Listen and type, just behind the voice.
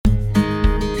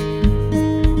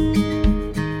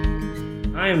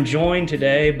am joined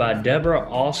today by Deborah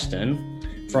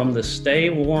Austin from the Stay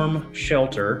Warm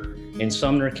Shelter in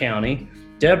Sumner County.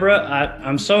 Deborah,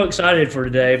 I'm so excited for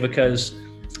today because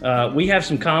we have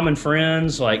some common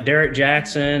friends like Derek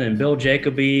Jackson and Bill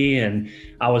Jacoby, and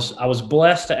I was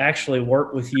blessed to actually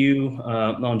work with you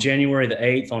on January the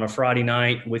 8th on a Friday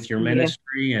night with your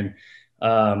ministry, and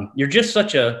you're just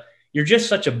such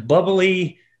a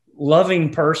bubbly, loving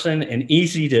person, and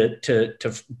easy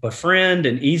to befriend,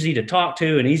 and easy to talk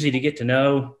to, and easy to get to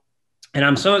know. And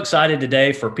I'm so excited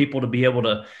today for people to be able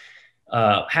to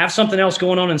have something else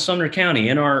going on in Sumner County.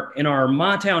 In our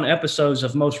My Town episodes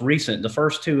of most recent, the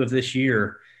first two of this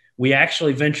year, we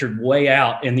actually ventured way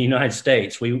out in the United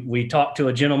States. We talked to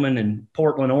a gentleman in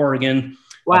Portland, Oregon,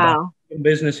 about the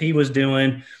business he was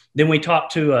doing. Then we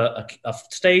talked to a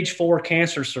stage 4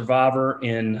 cancer survivor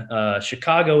in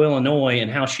Chicago, Illinois,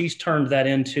 and how she's turned that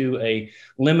into a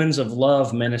Lemons of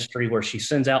Love ministry where she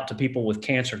sends out to people with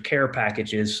cancer care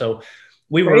packages. So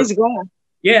we were,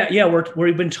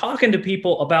 we've been talking to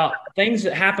people about things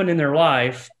that happen in their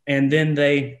life, and then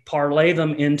they parlay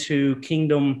them into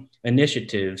kingdom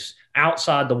initiatives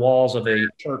outside the walls of a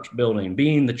church building,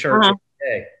 being the church every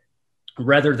day,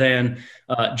 rather than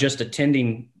just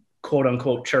attending quote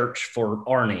unquote church for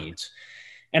our needs.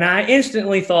 And I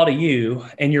instantly thought of you,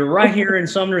 and you're right here in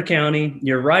Sumner County.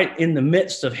 You're right in the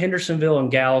midst of Hendersonville and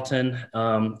Gallatin.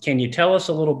 Can you tell us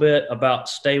a little bit about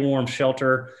Stay Warm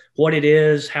Shelter, what it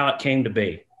is, how it came to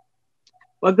be?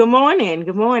 Well, good morning.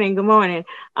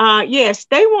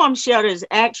 Stay Warm Shelter is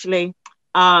actually,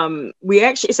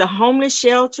 it's a homeless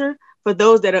shelter for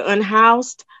those that are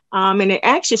unhoused. And it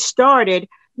actually started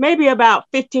maybe about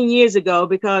 15 years ago,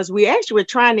 because we actually were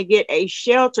trying to get a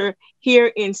shelter here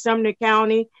in Sumner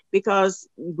County because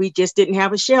we just didn't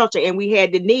have a shelter, and we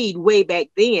had the need way back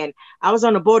then. I was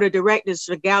on the board of directors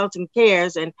for Gallatin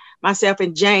Cares, and myself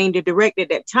and Jane, the director at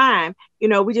that time,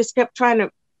 we just kept trying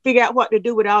to figure out what to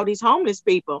do with all these homeless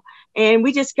people. And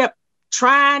we just kept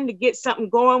trying to get something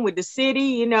going with the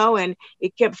city, and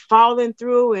it kept falling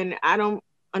through, and I don't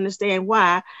understand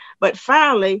why. But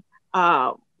finally,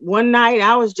 one night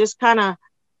I was just kind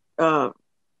of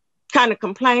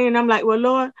complaining. I'm like, well,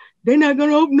 Lord, they're not going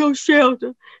to open no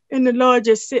shelter. And the Lord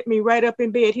just sit me right up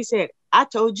in bed. He said, I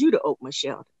told you to open a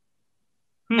shelter.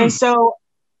 And so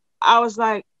I was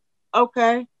like,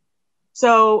 okay.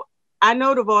 So I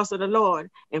know the voice of the Lord.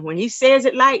 And when he says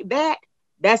it like that,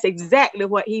 that's exactly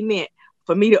what he meant,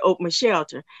 for me to open a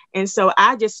shelter. And so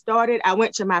I just started. I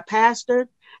went to my pastor,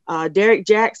 Derek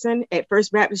Jackson at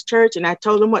First Baptist Church, and I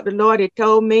told him what the Lord had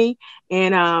told me.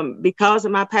 And because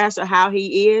of my pastor, how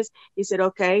he is, he said,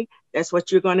 okay, that's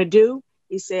what you're going to do.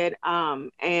 He said,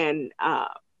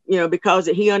 because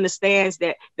he understands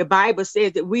that the Bible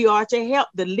says that we are to help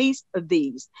the least of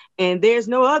these. And there's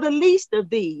no other least of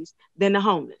these than the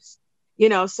homeless.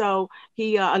 So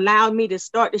he allowed me to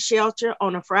start the shelter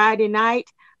on a Friday night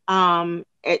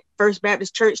at First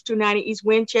Baptist Church, 290 East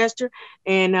Winchester.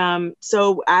 And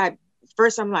so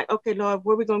I'm like, okay, Lord,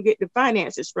 where are we going to get the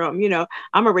finances from?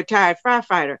 I'm a retired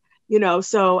firefighter,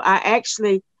 so I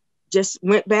actually just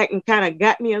went back and kind of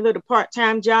got me a little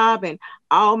part-time job, and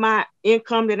all my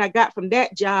income that I got from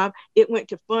that job, it went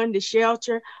to fund the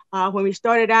shelter. When we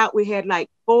started out, we had like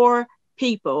 4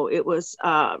 people. It was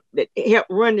that helped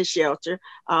run the shelter.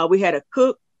 We had a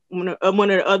cook, one of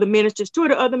the other ministers, 2 of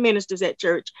the other ministers at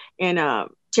church, and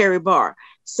Terry Barr.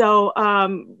 So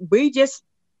we just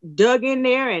dug in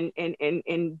there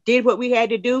and did what we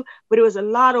had to do. But it was a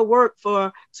lot of work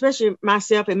for especially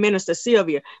myself and Minister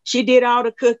Sylvia. She did all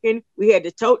the cooking. We had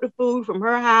to tote the food from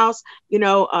her house,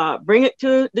 bring it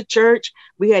to the church.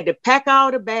 We had to pack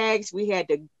all the bags.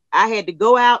 I had to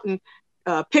go out and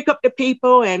pick up the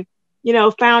people, and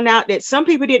found out that some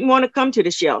people didn't want to come to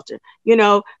the shelter.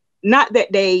 Not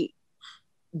that they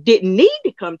didn't need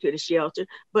to come to the shelter,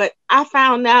 but I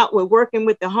found out with working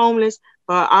with the homeless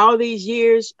for all these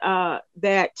years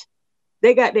that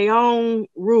they got their own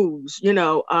rules.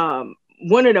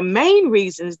 One of the main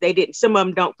reasons some of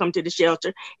them don't come to the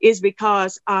shelter is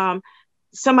because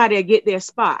somebody will get their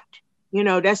spot.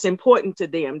 That's important to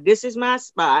them. This is my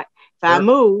spot. If I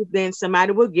move, then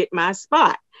somebody will get my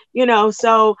spot.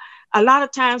 So a lot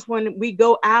of times when we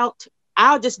go out,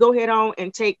 I'll just go ahead on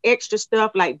and take extra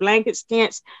stuff like blankets,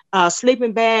 tents,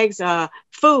 sleeping bags,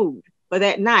 food for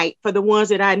that night for the ones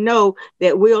that I know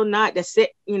that will not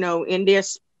sit, in their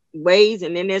ways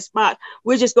and in their spots.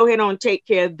 We'll just go ahead on and take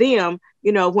care of them,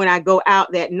 when I go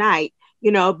out that night,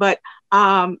 but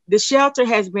the shelter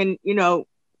has been,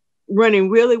 running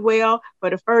really well for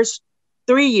the first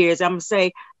 3 years. I'm gonna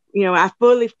say, I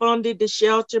fully funded the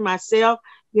shelter myself,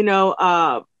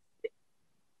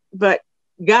 but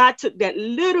God took that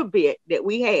little bit that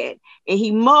we had and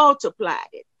he multiplied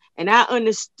it. And I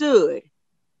understood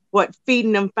what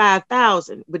feeding them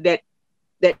 5,000 with that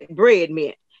bread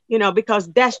meant,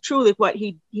 because that's truly what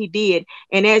he did.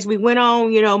 And as we went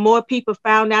on, more people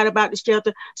found out about the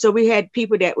shelter. So we had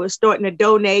people that were starting to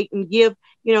donate and give,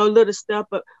 little stuff,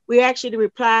 but we actually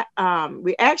rely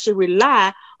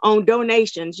on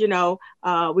donations.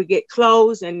 We get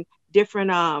clothes and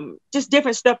different, just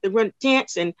different stuff to run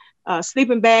tents and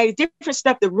sleeping bags, different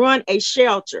stuff to run a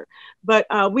shelter. But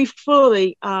we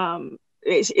fully,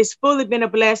 it's fully been a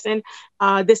blessing.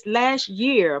 This last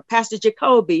year, Pastor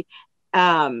Jacoby,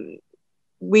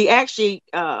 we actually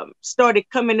started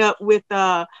coming up with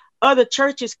other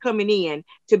churches coming in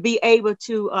to be able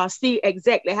to see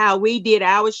exactly how we did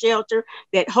our shelter,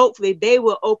 that hopefully they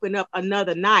will open up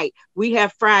another night. We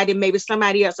have Friday, maybe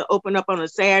somebody else will open up on a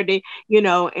Saturday,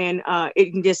 and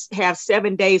it can just have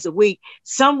 7 days a week.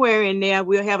 Somewhere in there,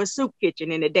 we'll have a soup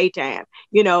kitchen in the daytime,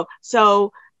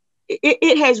 so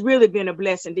it has really been a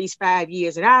blessing these 5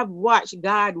 years. And I've watched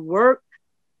God work,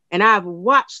 and I've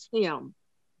watched him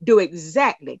do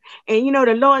exactly. And,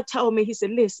 the Lord told me, he said,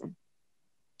 listen,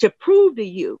 to prove to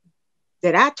you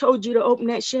that I told you to open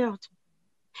that shelter,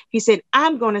 he said,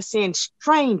 I'm going to send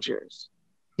strangers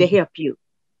to help you.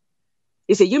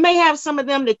 He said, you may have some of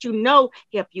them that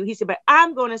help you. He said, but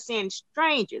I'm going to send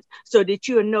strangers so that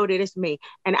you'll know that it's me.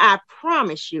 And I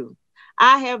promise you,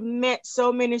 I have met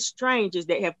so many strangers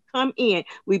that have come in.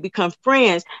 We become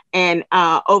friends, and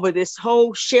over this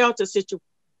whole shelter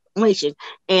situation,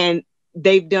 and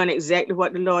they've done exactly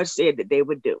what the Lord said that they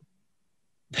would do.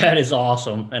 That is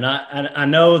awesome, and I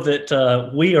know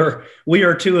that we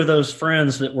are two of those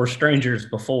friends that were strangers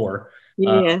before.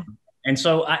 Yeah. And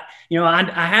so I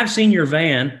have seen your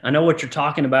van. I know what you're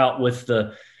talking about with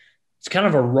it's kind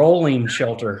of a rolling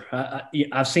shelter.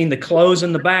 I've seen the clothes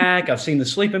in the back. I've seen the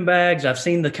sleeping bags. I've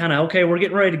seen the kind of, okay, we're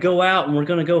getting ready to go out and we're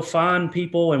going to go find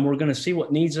people and we're going to see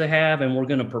what needs they have. And we're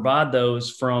going to provide those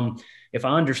from, if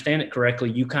I understand it correctly,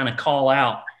 you kind of call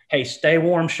out, hey, Stay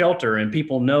Warm Shelter, and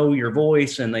people know your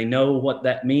voice and they know what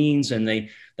that means. And they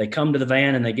come to the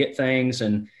van and they get things.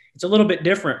 And it's a little bit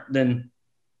different than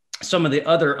some of the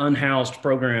other unhoused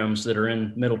programs that are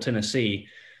in Middle Tennessee.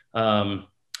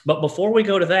 But before we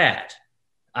go to that,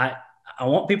 I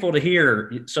want people to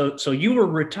hear, so you were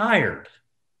retired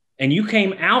and you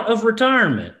came out of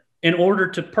retirement in order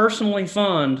to personally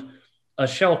fund a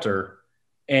shelter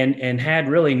and had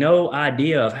really no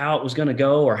idea of how it was going to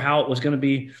go or how it was going to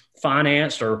be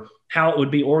financed or how it would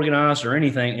be organized or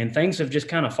anything. And things have just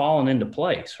kind of fallen into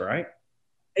place, right?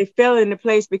 They fell into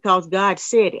place because God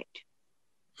said it.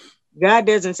 God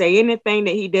doesn't say anything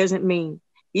that he doesn't mean.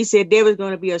 He said there was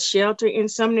going to be a shelter in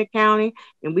Sumner County,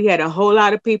 and we had a whole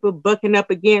lot of people bucking up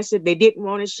against it. They didn't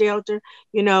want a shelter.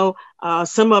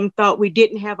 Some of them thought we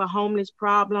didn't have a homeless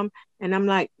problem. And I'm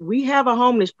like, we have a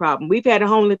homeless problem. We've had a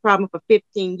homeless problem for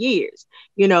 15 years.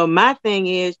 My thing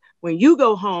is, when you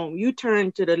go home, you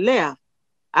turn to the left.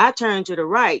 I turn to the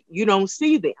right. You don't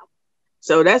see them.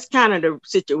 So that's kind of the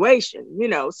situation,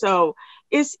 so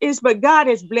but God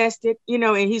has blessed it,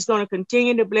 and he's going to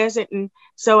continue to bless it. And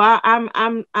so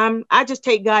I just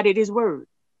take God at his word.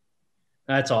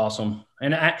 That's awesome.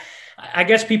 And I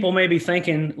guess people may be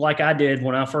thinking like I did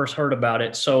when I first heard about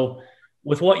it. So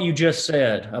with what you just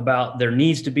said about there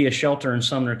needs to be a shelter in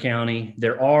Sumner County,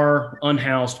 there are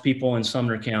unhoused people in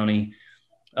Sumner County.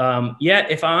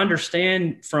 Yet, if I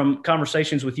understand from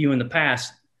conversations with you in the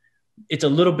past, it's a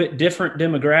little bit different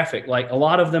demographic. Like a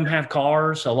lot of them have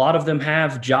cars, a lot of them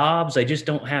have jobs. They just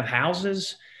don't have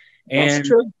houses. That's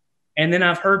true. And then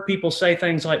I've heard people say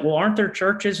things like, well, aren't there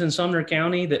churches in Sumner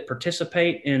County that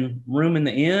participate in Room in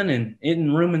the Inn, and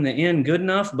isn't Room in the Inn good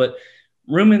enough? But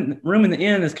Room in the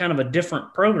Inn is kind of a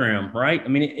different program, right? I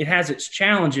mean, it has its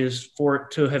challenges for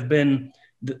it to have been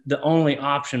the only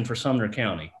option for Sumner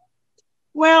County.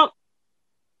 Well,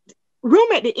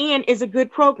 Room at the Inn is a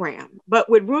good program, but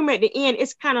with Room at the Inn,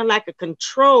 it's kind of like a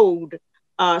controlled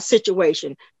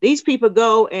situation. These people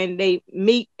go and they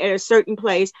meet at a certain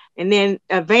place, and then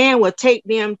a van will take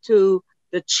them to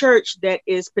the church that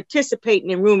is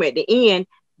participating in Room at the Inn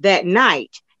that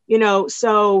night.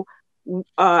 So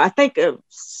I think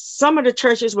some of the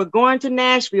churches were going to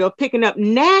Nashville, picking up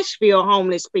Nashville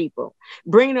homeless people,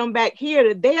 bringing them back here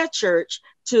to their church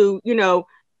to,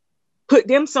 put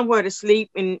them somewhere to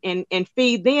sleep and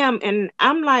feed them. And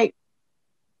I'm like,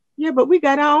 yeah, but we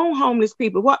got our own homeless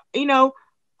people. What,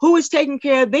 who is taking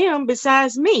care of them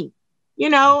besides me,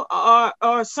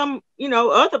 or some,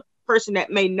 other person that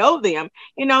may know them,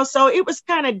 so it was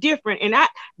kind of different. And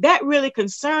that really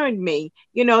concerned me,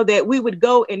 that we would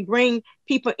go and bring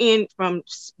people in from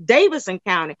Davidson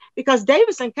County, because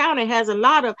Davidson County has a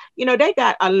lot of, they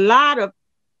got a lot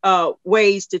of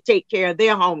ways to take care of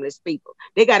their homeless people.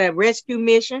 They got a rescue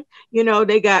mission,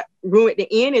 they got Room at the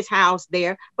Inn is housed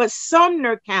there. But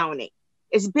Sumner County,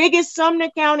 as big as Sumner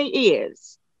County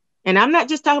is, and I'm not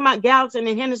just talking about Gallatin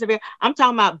and Hendersonville, I'm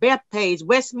talking about Bethpage,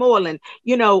 Westmoreland,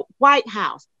 White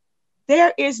House.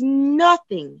 There is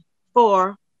nothing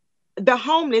for the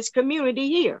homeless community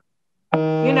here.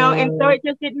 And so it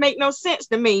just didn't make no sense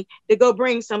to me to go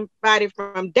bring somebody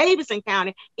from Davidson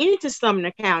County into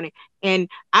Sumner County. And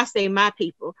I say my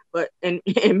people, but and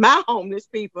my homeless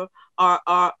people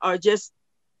are just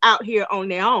out here on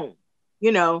their own,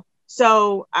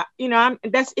 So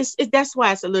that's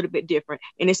why it's a little bit different,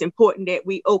 and it's important that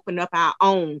we open up our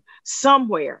own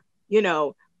somewhere.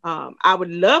 I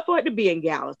would love for it to be in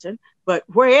Gallatin, but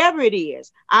wherever it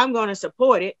is, I'm going to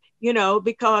support it.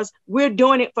 Because we're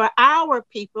doing it for our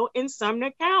people in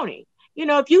Sumner County.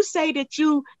 If you say that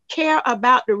you care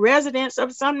about the residents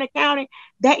of Sumner County,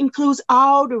 that includes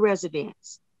all the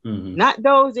residents, not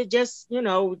those that just,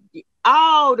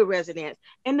 all the residents.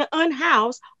 And the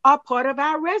unhoused are part of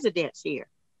our residents here.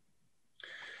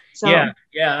 So,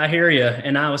 yeah, I hear you.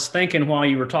 And I was thinking while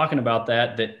you were talking about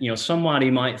that,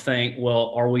 somebody might think,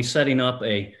 well, are we setting up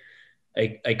a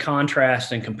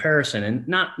contrast and comparison? And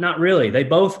not really. They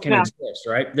both can exist,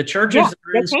 right? The churches,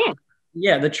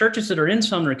 the churches that are in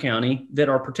Sumner County that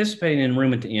are participating in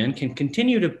Room at the Inn can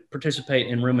continue to participate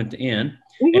in Room at the Inn,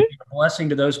 and be a blessing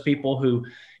to those people who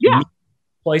need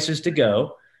places to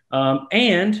go.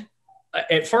 And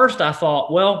at first I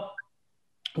thought, well,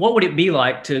 what would it be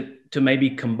like to maybe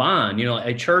combine,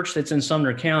 a church that's in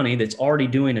Sumner County that's already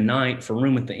doing a night for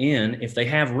Room at the Inn. If they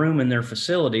have room in their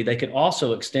facility, they could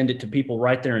also extend it to people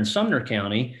right there in Sumner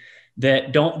County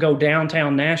that don't go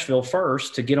downtown Nashville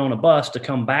first to get on a bus to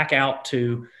come back out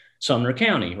to Sumner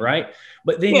County, right?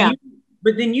 But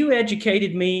then you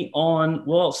educated me on,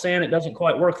 well, Stan, it doesn't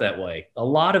quite work that way. A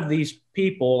lot of these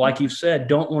people, like you said,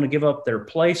 don't want to give up their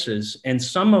places, and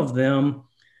some of them,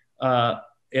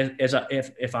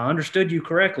 if I understood you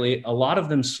correctly, a lot of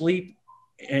them sleep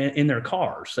in their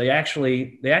cars. They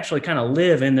actually kind of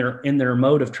live in their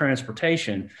mode of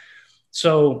transportation.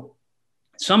 So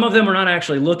some of them are not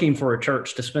actually looking for a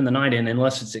church to spend the night in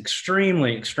unless it's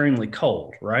extremely, extremely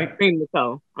cold, right? Extremely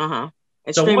cold.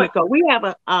 Extremely cold. We have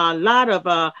a lot of,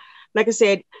 like I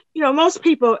said, most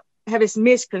people have this big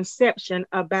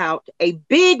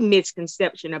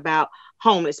misconception about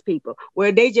homeless people,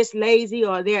 where they just lazy,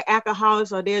 or they're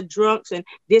alcoholics, or they're drunks and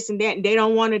this and that, and they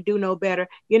don't want to do no better.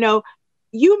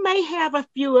 You may have a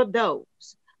few of those,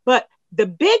 but the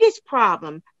biggest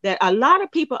problem that a lot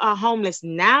of people are homeless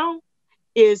now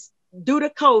is due to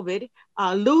COVID,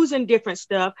 losing different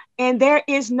stuff, and there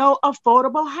is no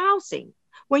affordable housing.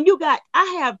 I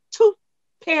have two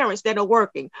parents that are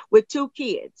working with two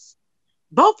kids.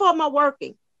 Both of them are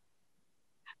working,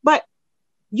 but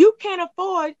you can't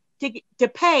afford to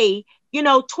pay,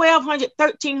 $1,200,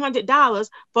 $1,300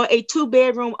 for a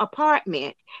 2-bedroom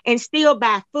apartment and still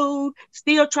buy food,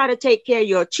 still try to take care of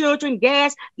your children,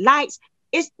 gas, lights.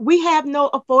 We have no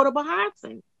affordable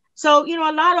housing. So,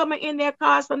 a lot of them are in their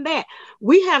cars from that.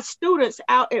 We have students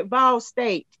out at Vol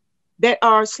State that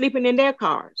are sleeping in their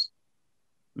cars.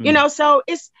 So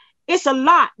it's a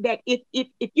lot that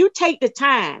if you take the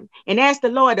time and ask the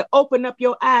Lord to open up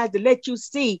your eyes to let you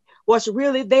see what's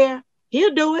really there,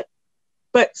 He'll do it.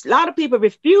 But a lot of people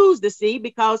refuse to see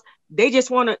because they just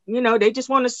want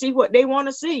to, see what they want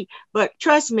to see. But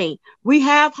trust me, we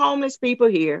have homeless people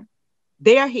here.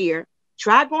 They're here.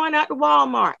 Try going out to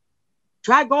Walmart.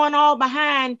 Try going all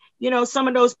behind, some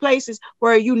of those places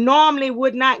where you normally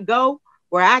would not go,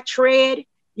 where I tread,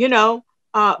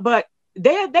 but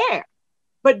they're there.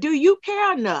 But do you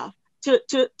care enough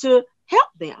to help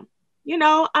them?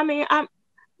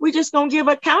 We're just gonna give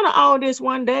account of all this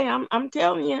one day. I'm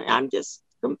telling you, I'm just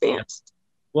convinced.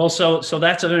 Well, so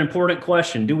that's an important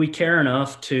question. Do we care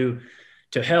enough to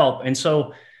help? And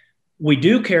so we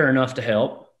do care enough to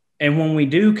help. And when we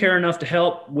do care enough to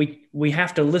help, we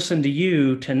have to listen to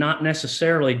you to not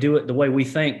necessarily do it the way we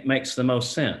think makes the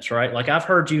most sense, right? Like I've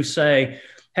heard you say,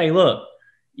 hey, look,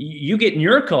 you get in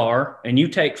your car and you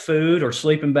take food or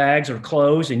sleeping bags or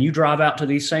clothes and you drive out to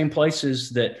these same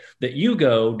places that you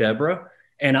go, Deborah.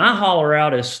 And I holler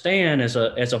out as Stan, as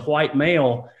a white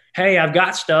male, hey, I've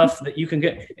got stuff that you can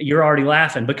get. You're already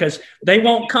laughing because they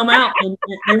won't come out and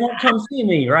they won't come see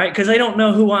me, right? Because they don't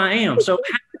know who I am. So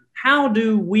how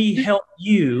do we help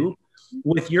you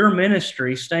with your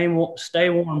ministry, Stay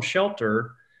Warm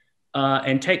Shelter,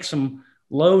 and take some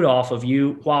load off of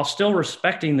you while still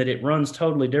respecting that it runs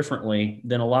totally differently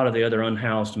than a lot of the other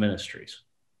unhoused ministries?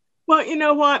 Well, you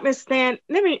know what, Miss Stan,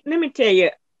 let me tell you,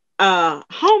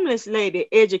 homeless lady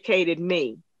educated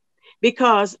me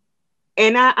because,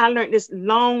 and I learned this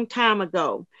long time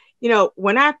ago. You know,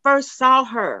 when I first saw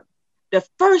her, the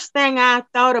first thing I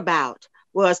thought about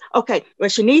was, okay, well,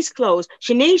 she needs clothes,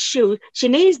 she needs shoes, she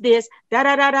needs this, da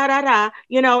da da da da da,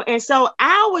 you know. And so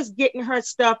I was getting her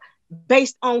stuff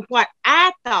based on what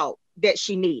I thought that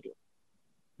she needed.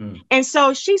 And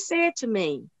so she said to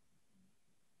me,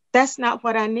 that's not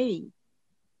what I need.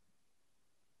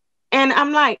 And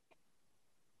I'm like,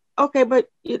 okay, but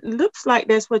it looks like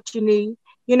that's what you need,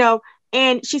 you know.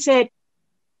 And she said,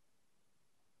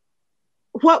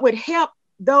 what would help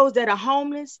those that are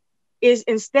homeless is,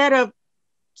 instead of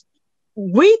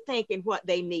we thinking what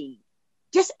they need,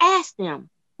 just ask them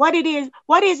what it is.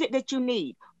 What is it that you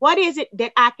need? What is it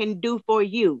that I can do for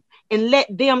you? And let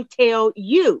them tell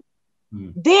you.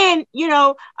 Then, you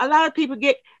know, a lot of people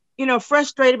get, you know,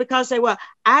 frustrated because they, well,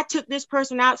 I took this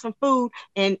person out some food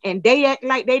and they act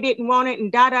like they didn't want it and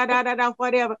da da da da da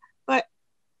whatever. But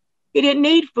he didn't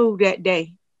need food that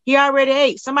day. He already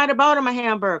ate. Somebody bought him a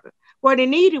hamburger. What he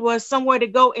needed was somewhere to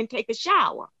go and take a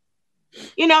shower.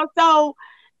 You know, so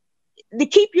to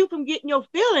keep you from getting your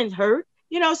feelings hurt,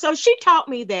 you know, so she taught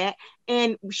me that.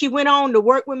 And she went on to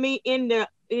work with me in the,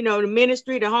 you know, the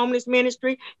ministry, the homeless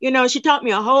ministry. You know, she taught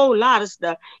me a whole lot of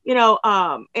stuff, you know,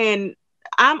 and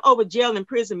I'm over jail and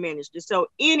prison ministry. So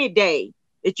any day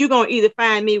that you're going to either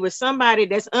find me with somebody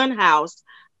that's unhoused,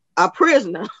 a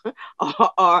prisoner,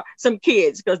 or some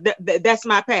kids, because that's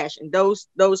my passion, those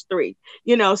three,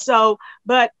 you know. So,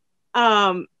 but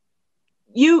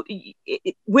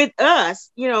with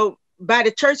us, you know, by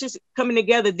the churches coming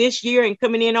together this year and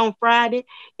coming in on Friday,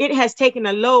 it has taken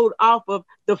a load off of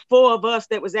the four of us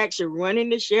that was actually running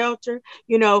the shelter,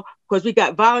 you know, because we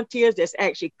got volunteers that's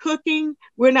actually cooking.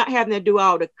 We're not having to do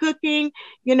all the cooking,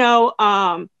 you know.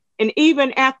 And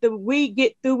even after we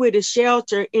get through with the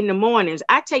shelter in the mornings,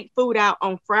 I take food out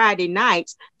on Friday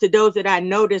nights to those that I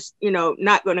notice, you know,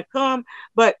 not going to come.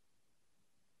 But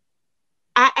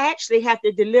I actually have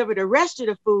to deliver the rest of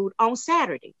the food on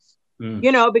Saturdays.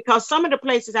 You know, because some of the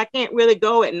places I can't really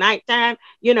go at nighttime,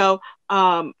 you know,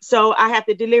 so I have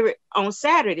to deliver it on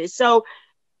Saturdays. So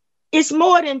it's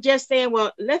more than just saying,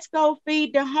 well, let's go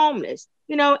feed the homeless,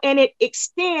 you know, and it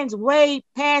extends way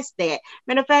past that.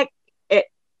 Matter of fact, a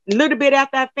little bit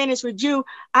after I finished with you,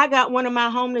 I got one of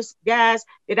my homeless guys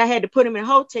that I had to put him in a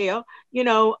hotel, you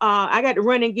know, I got to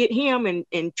run and get him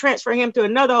and transfer him to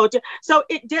another hotel. So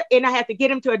and I have to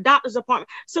get him to a doctor's appointment.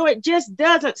 So it just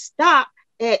doesn't stop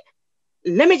at,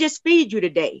 let me just feed you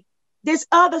today. There's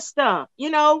other stuff,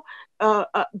 you know,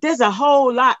 there's a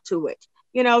whole lot to it,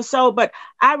 you know. So, but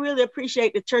I really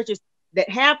appreciate the churches that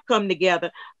have come together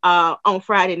on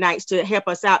Friday nights to help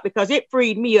us out, because it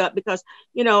freed me up. Because,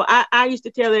 you know, I used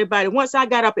to tell everybody, once I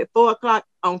got up at 4:00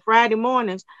 on Friday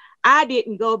mornings, I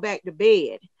didn't go back to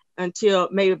bed until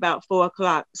maybe about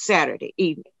 4:00 Saturday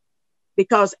evening,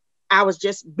 because I was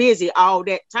just busy all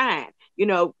that time, you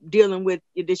know, dealing with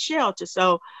the shelter.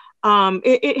 So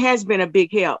it has been a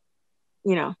big help,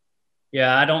 you know.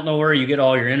 Yeah, I don't know where you get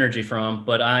all your energy from,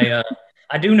 but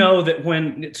I do know that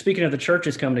when, speaking of the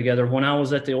churches come together, when I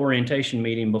was at the orientation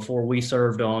meeting before we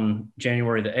served on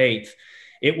January the 8th,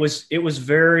 it was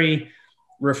very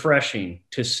refreshing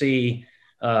to see,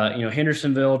 you know,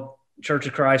 Hendersonville Church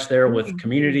of Christ there with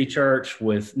Community Church,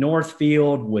 with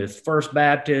Northfield, with First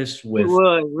Baptist, with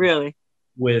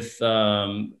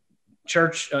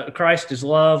Church Christ is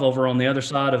Love over on the other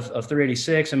side of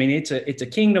 386. I mean, it's a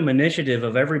kingdom initiative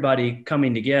of everybody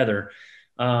coming together.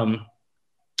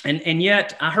 And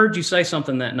yet I heard you say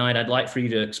something that night I'd like for you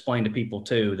to explain to people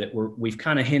too, that we've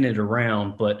kind of hinted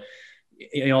around, but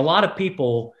you know, a lot of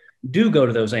people do go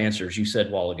to those answers you said a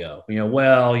while ago. You know,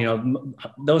 well, you know,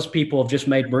 those people have just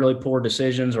made really poor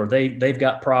decisions, or they've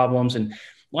got problems. And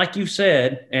like you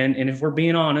said, and if we're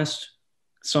being honest,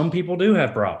 some people do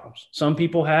have problems. Some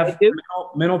people have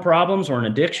mental problems or an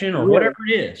addiction or whatever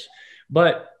it is.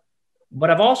 But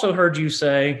I've also heard you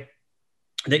say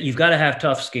that you've got to have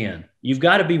tough skin. You've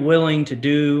got to be willing to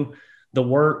do the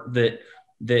work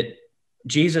that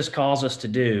Jesus calls us to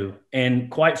do. And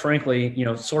quite frankly, you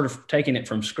know, sort of taking it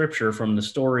from scripture, from the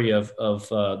story of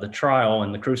the trial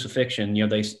and the crucifixion, you know,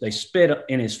 they spit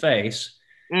in his face.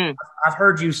 I've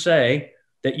heard you say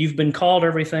that you've been called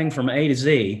everything from A to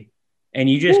Z, and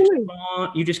you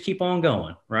just keep on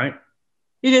going, right?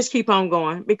 You just keep on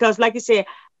going, because like you said,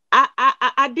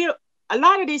 I did a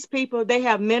lot of these people, they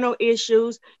have mental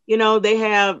issues, they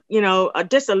have,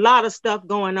 just a lot of stuff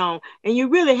going on. And you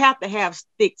really have to have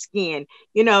thick skin,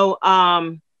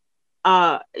 I'm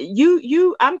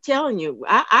telling you,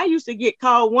 I used to get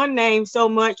called one name so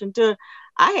much until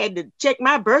I had to check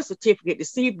my birth certificate to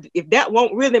see if that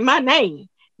won't really my name,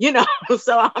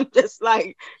 so I'm just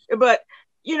like, but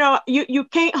you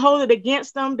can't hold it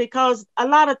against them, because a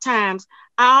lot of times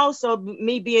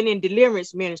me being in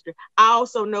deliverance ministry, I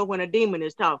also know when a demon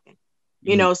is talking,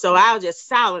 so I'll just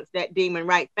silence that demon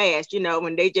right fast,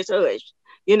 when they just hush,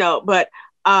 but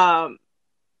I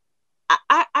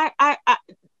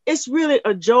it's really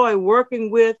a joy working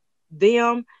with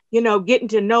them, getting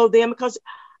to know them, because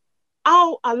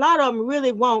all a lot of them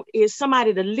really want is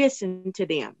somebody to listen to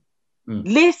them.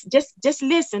 Just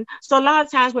listen. So a lot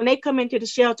of times when they come into the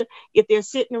shelter, if they're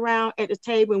sitting around at the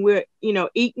table and we're,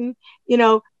 eating,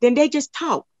 then they just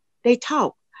talk. They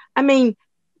talk. I mean,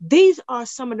 these are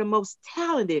some of the most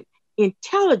talented,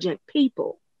 intelligent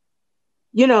people,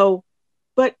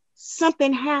 but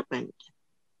something happened.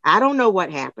 I don't know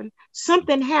what happened.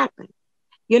 Something happened,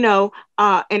 and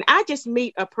I just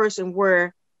meet a person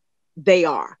where they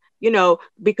are,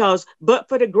 because, but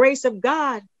for the grace of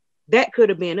God, that could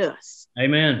have been us.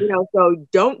 Amen. So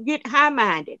don't get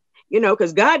high-minded,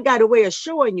 because God got a way of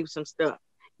showing you some stuff,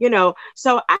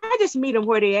 so I just meet them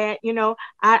where they at,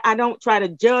 I don't try to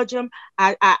judge them.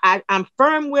 I'm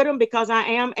firm with them because I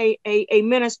am a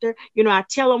minister, I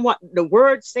tell them what the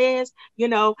word says,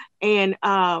 and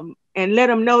let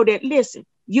them know that, listen,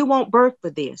 you won't birth for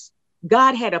this.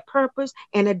 God had a purpose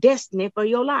and a destiny for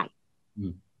your life.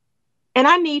 And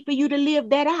I need for you to live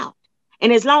that out.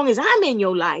 And as long as I'm in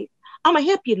your life, I'm going to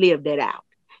help you live that out.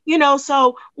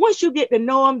 So once you get to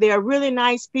know them, they're really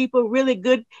nice people, really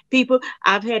good people.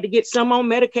 I've had to get some on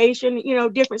medication,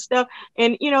 different stuff.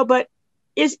 And, but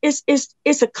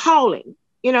it's a calling,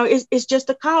 it's just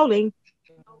a calling.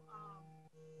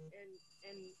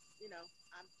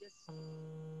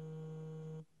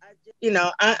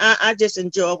 I just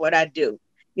enjoy what I do.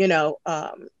 A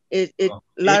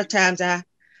lot of times I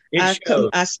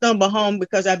stumble home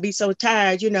because I be so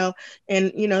tired, and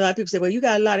a lot of people say, well, you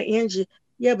got a lot of energy.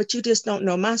 Yeah, but you just don't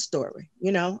know my story.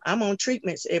 I'm on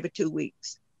treatments every 2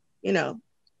 weeks. You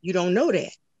don't know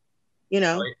that,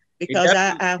 because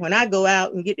I when I go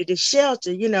out and get to the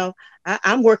shelter,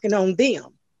 I'm working on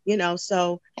them,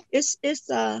 so it's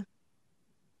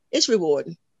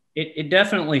rewarding. It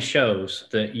definitely shows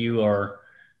that you are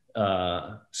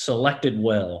selected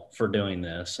well for doing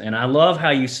this. And I love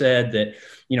how you said that,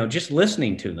 just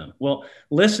listening to them. Well,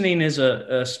 listening is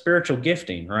a spiritual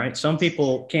gifting, right? Some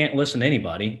people can't listen to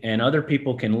anybody, and other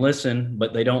people can listen,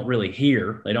 but they don't really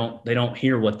hear. They don't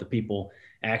hear what the people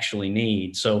actually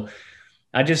need. So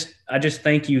I just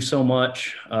thank you so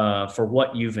much for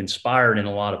what you've inspired in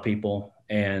a lot of people.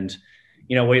 And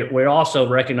we also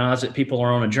recognize that people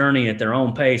are on a journey at their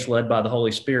own pace, led by the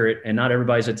Holy Spirit, and not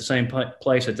everybody's at the same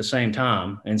place at the same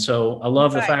time. And so I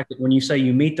love the fact that when you say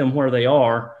you meet them where they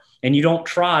are, and you don't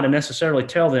try to necessarily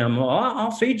tell them, well, I'll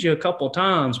feed you a couple of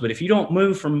times, but if you don't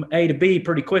move from A to B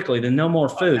pretty quickly, then no more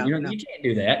food. You can't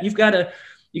do that. You got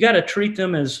to treat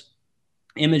them as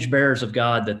image bearers of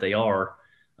God that they are.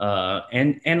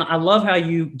 And I love how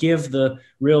you give the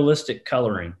realistic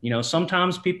coloring.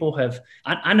 Sometimes people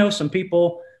I know some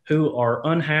people who are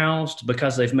unhoused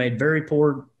because they've made very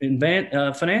poor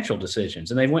financial decisions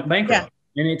and they went bankrupt.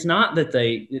 Yeah. And it's not that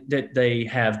they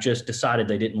have just decided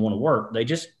they didn't want to work. They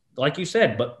just, like you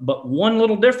said, but one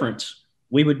little difference,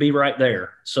 we would be right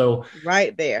there. So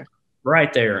right there.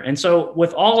 And so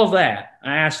with all of that,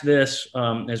 I ask this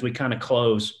as we kind of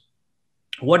close,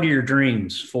 what are your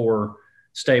dreams for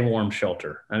Stay Warm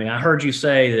Shelter? I mean, I heard you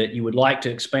say that you would like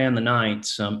to expand the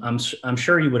nights. I'm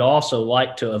sure you would also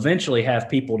like to eventually have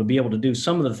people to be able to do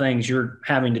some of the things you're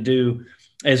having to do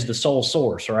as the sole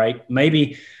source, right?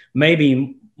 Maybe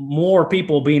more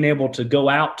people being able to go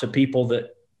out to people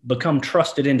that become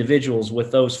trusted individuals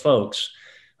with those folks,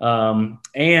 and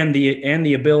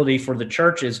the ability for the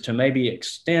churches to maybe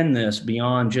extend this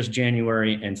beyond just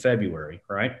January and February,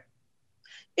 right?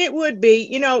 It would be,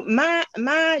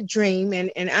 my dream,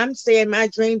 and I'm saying my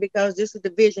dream because this is the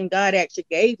vision God actually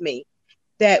gave me,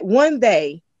 that one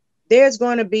day there's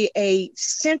going to be a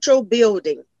central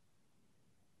building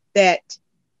that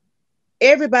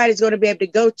everybody's going to be able to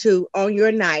go to on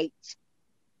your night,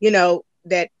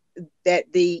 that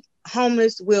the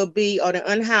homeless will be, or the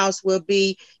unhoused will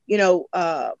be,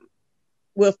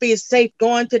 will feel safe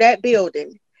going to that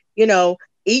building,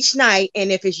 each night.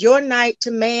 And if it's your night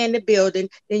to man the building,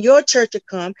 then your church will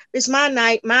come. If it's my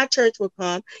night, my church will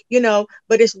come,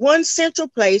 but it's one central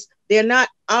place. They're not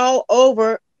all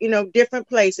over, different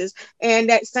places. And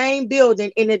that same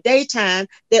building in the daytime,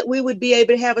 that we would be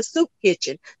able to have a soup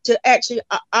kitchen to actually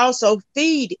also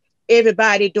feed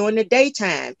everybody during the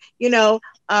daytime,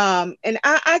 and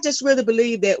I just really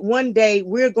believe that one day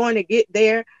we're going to get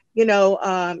there,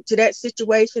 to that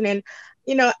situation. And,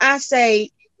 I say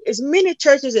as many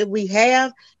churches as we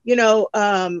have,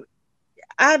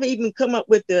 I've even come up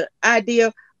with the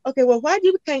idea, okay, well, why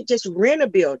do we can't just rent a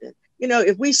building?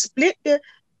 If we split the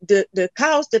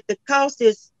cost, if the cost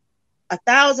is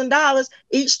 $1,000,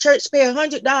 each church pay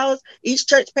 $100, each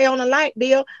church pay on a light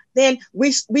bill, then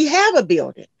we have a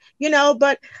building,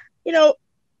 but,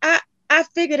 I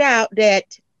figured out that,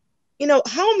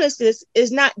 homelessness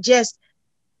is not just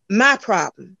my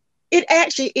problem. It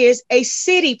actually is a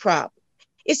city problem.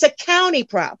 It's a county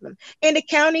problem. And the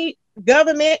county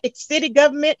government, the city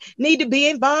government need to be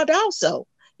involved also,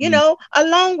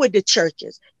 along with the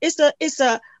churches. It's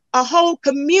a whole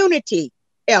community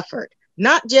effort,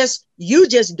 not just you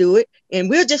just do it and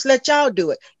we'll just let y'all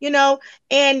do it,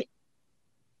 and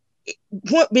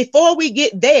before we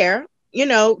get there,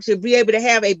 to be able to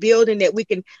have a building that we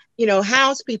can,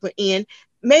 house people in,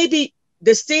 maybe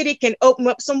the city can open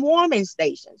up some warming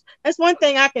stations. That's one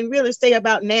thing I can really say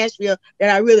about Nashville, that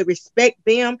I really respect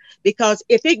them, because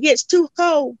if it gets too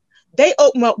cold, they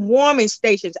open up warming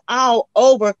stations all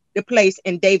over the place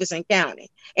in Davidson County.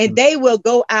 And they will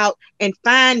go out and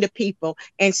find the people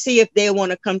and see if they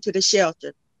want to come to the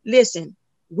shelter. Listen,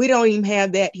 we don't even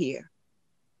have that here,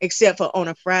 except for on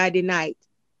a Friday night.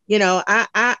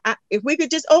 If we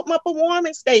could just open up a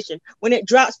warming station when it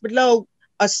drops below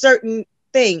a certain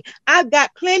thing. I've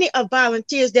got plenty of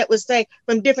volunteers that would say,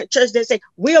 from different churches, that say,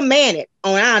 we'll man it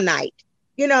on our night.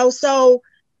 So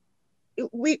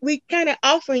we kind of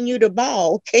offering you the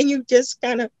ball. Can you just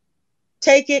kind of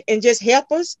take it and just help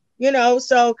us?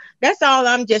 So that's all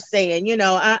I'm just saying.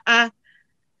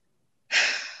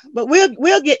 But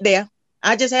we'll get there.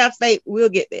 I just have faith we'll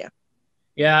get there.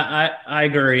 Yeah, I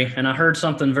agree. And I heard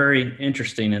something very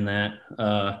interesting in that,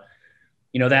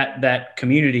 that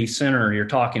community center you're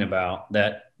talking about,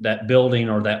 that building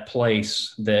or that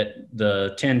place that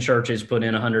the 10 churches put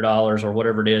in $100 or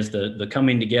whatever it is, the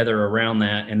coming together around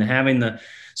that and having the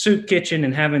soup kitchen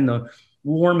and having the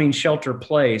warming shelter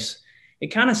place. It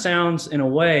kind of sounds in a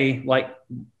way like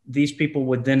these people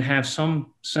would then have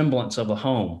some semblance of a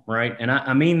home, right? And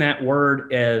I mean that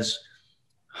word as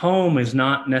home is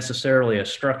not necessarily a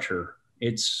structure.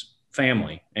 It's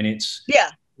family. And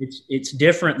it's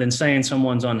different than saying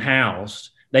someone's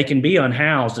unhoused. They can be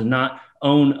unhoused and not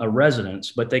own a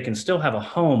residence, but they can still have a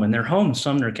home, and their home is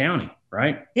Sumner County,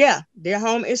 right? Yeah, their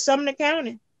home is Sumner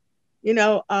County.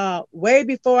 Way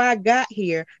before I got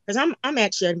here, because I'm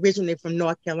actually originally from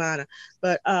North Carolina,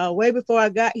 but way before I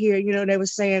got here, they were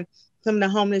saying, some of the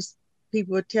homeless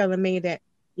people were telling me that,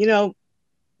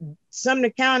 Sumner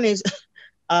County's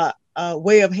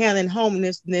way of handling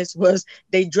homelessness was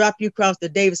they drop you across the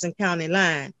Davidson County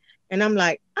line. And I'm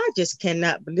like, I just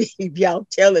cannot believe y'all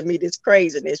telling me this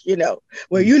craziness,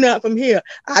 well, you're not from here.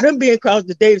 I done been across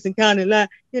the Davidson County line,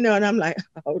 and I'm like,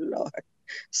 oh Lord.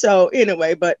 So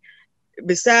anyway, but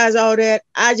besides all that,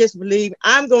 I just believe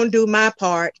I'm going to do my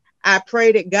part. I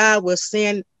pray that God will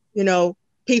send,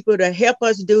 people to help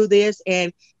us do this,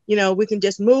 and, we can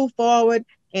just move forward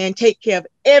and take care of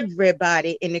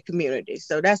everybody in the community.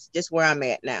 So that's just where I'm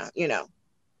at now,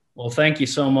 Well, thank you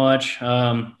so much.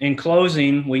 In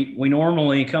closing, we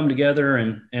normally come together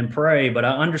and pray, but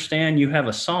I understand you have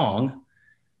a song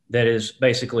that is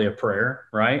basically a prayer,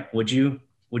 right? Would you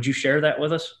share that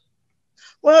with us?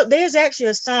 Well, there's actually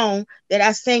a song that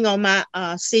I sing on my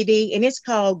CD, and it's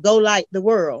called Go Light the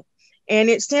World. And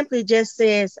it simply just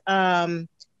says,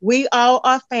 we all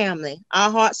are family. Our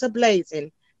hearts are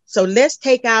blazing. So let's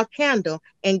take our candle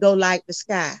and go light the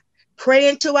sky.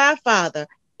 Praying to our Father,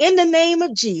 in the name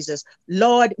of Jesus,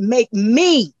 Lord, make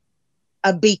me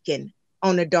a beacon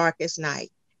on the darkest night.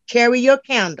 Carry your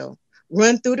candle,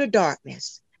 run through the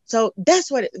darkness. So that's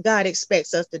what God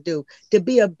expects us to do, to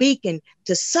be a beacon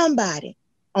to somebody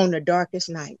on the darkest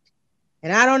night.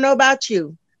 And I don't know about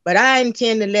you, but I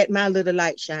intend to let my little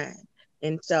light shine.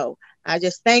 And so I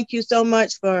just thank you so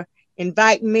much for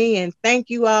inviting me, and thank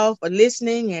you all for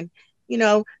listening. And,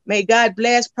 may God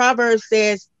bless. Proverbs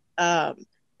says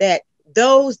that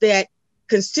those that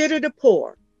consider the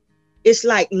poor, it's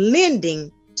like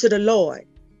lending to the Lord.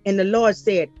 And the Lord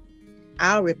said,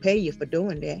 I'll repay you for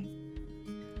doing that.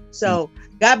 So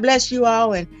God bless you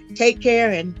all, and take care,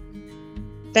 and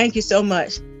thank you so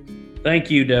much.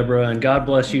 Thank you, Deborah, and God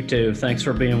bless you too. Thanks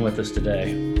for being with us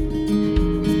today.